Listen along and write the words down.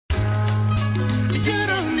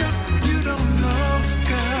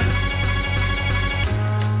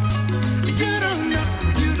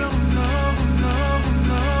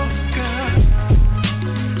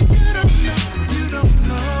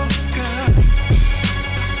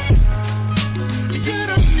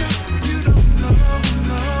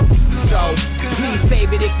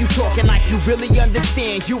You talking like you really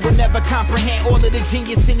understand. You will never comprehend all of the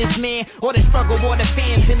genius in this man, or the struggle, or the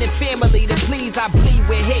fans in the family. To please, I bleed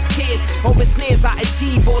with hit tears. Over snares, I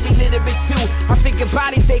achieve all illiterate too. I figure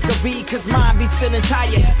bodies they could read, cause mine be feeling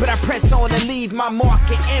tired. But I press on and leave my mark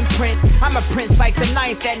and imprints. I'm a prince like the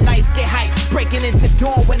ninth, that nights get hype. Breaking into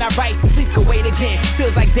dawn when I write, sleep can wait again.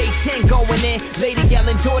 Feels like day 10 going in. Lady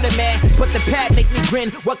yelling, daughter man, but the pad make me grin.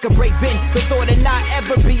 What could break Vin? The thought of not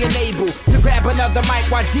ever being able to grab another mic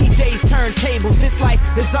while DJs turntables. This life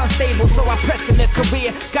is unstable, so I press in a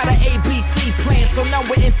career. Got an ABC plan, so none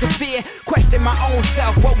will interfere. Question my own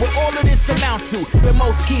self, what would all of this amount to? But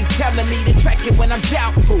most keep telling me to track it when I'm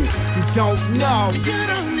doubtful. You don't know. You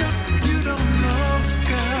don't know, you don't know,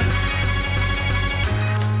 girl.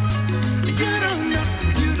 You don't know,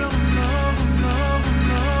 you don't know,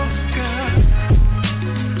 girl.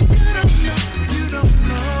 You don't know, you don't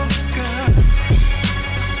know, girl.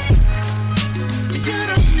 You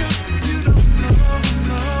don't know, you don't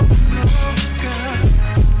know, girl.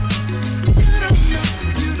 You don't know,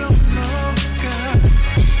 you don't know, girl.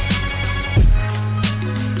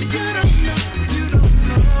 You don't know, you don't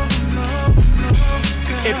know,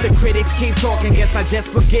 girl. If the critics keep talking, guess I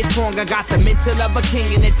just will get stronger. Got the mental of a king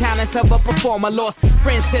and the talents of a performer. Lost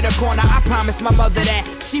friends to the corner, I promised my mother that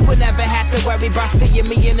she would never have to worry about seeing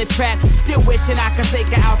me in the trap. Still wishing I could take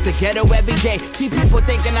her out the ghetto every day. See people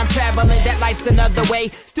thinking I'm traveling, that life's another way.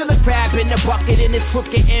 Still a crab in the bucket in this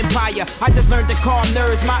crooked empire. I just learned to calm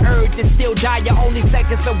nerves, my urge is still dire. Only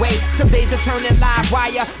seconds away, some days are turning live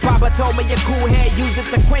wire. Baba told me your cool hair, use it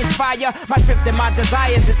to quench fire. My drift and my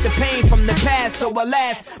desires is the pain from the past. So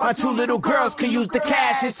alas, my two little girls can use the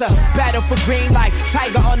cash. It's a battle for green like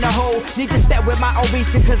tiger on the hole. Need to step with my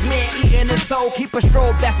Orisha, cause man eating his soul. Keep a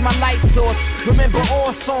strobe, that's my light source. Remember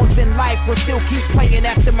all songs in life will still keep playing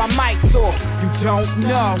after my mic's off. You don't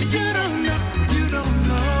know. You don't know.